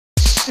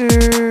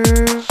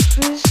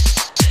surface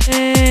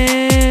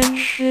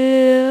tension.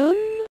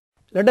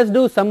 Let us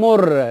do some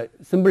more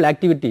simple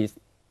activities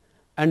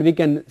and we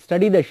can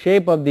study the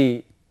shape of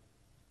the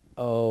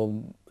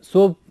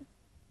soap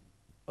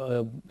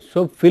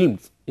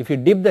films. If you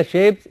dip the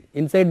shapes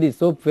inside the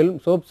soap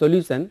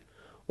solution,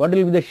 what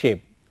will be the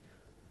shape?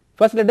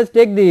 First let us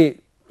take the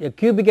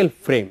cubical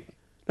frame.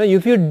 Now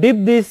if you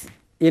dip this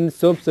in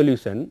soap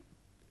solution,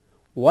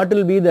 what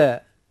will be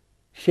the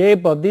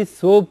shape of the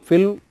soap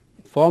film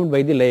formed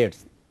by the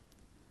layers?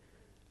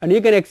 And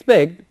you can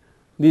expect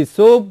the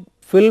soap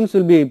films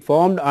will be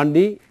formed on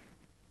the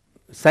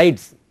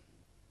sides.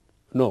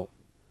 No.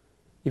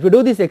 If you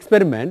do this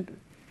experiment,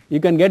 you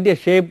can get a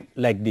shape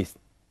like this.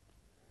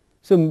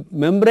 So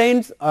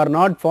membranes are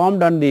not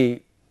formed on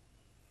the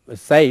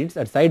sides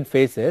at side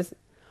faces.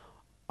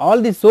 All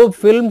the soap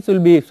films will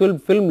be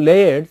film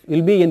layers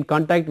will be in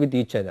contact with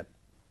each other.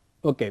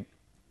 Okay.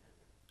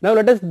 Now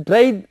let us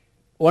try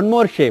one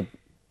more shape.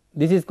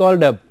 This is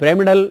called a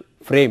pyramidal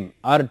frame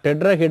or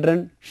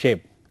tetrahedron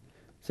shape.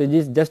 So it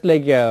is just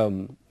like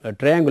a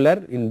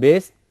triangular in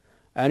base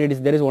and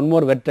there is one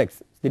more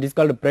vertex. It is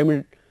called a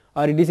pyramid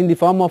or it is in the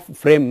form of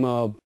frame,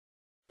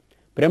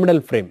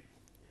 pyramidal frame.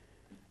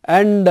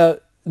 And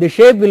the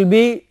shape will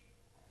be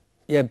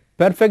a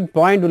perfect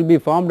point will be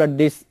formed at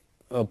this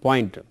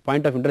point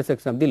of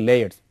intersection of the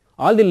layers.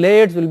 All the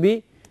layers will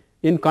be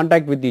in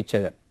contact with each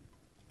other.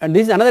 And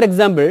this is another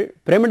example,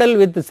 pyramidal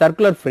with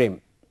circular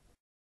frame.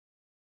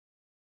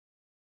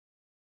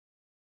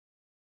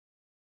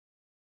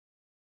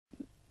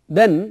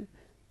 Then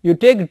you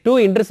take two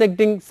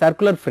intersecting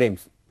circular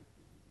frames.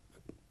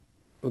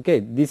 Okay,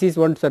 this is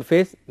one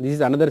surface, this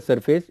is another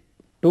surface.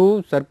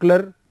 Two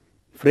circular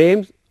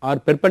frames are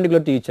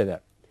perpendicular to each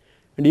other.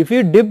 And if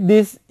you dip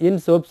this in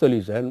soap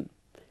solution,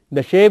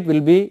 the shape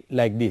will be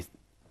like this.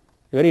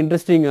 A very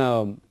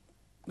interesting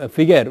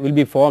figure will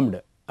be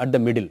formed at the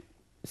middle.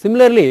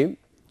 Similarly,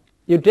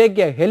 you take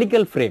a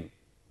helical frame,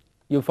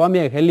 you form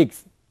a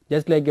helix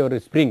just like your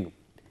spring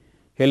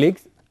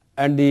helix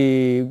and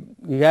you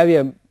have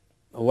a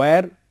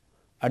wire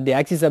at the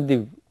axis of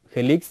the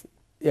helix.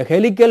 A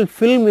helical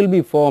film will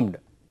be formed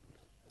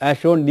as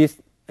shown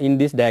in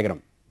this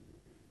diagram.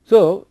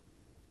 So,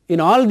 in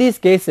all these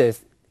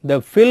cases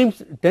the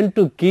films tend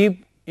to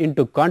keep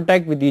into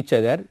contact with each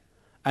other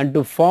and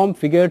to form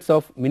figures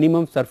of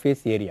minimum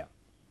surface area.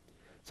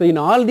 So, in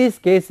all these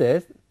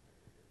cases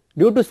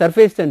due to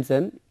surface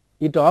tension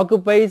it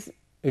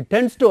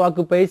tends to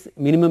occupy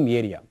minimum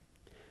area.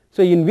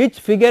 So, in which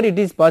figure it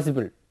is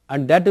possible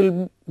and that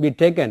will be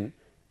taken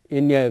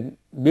in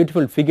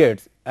beautiful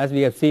figures as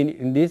we have seen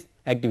in these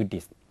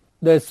activities.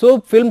 The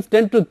soap films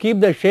tend to keep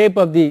the shape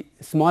of the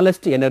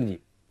smallest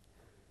energy.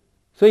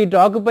 So, it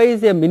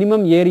occupies a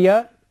minimum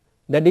area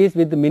that is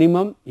with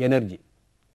minimum energy.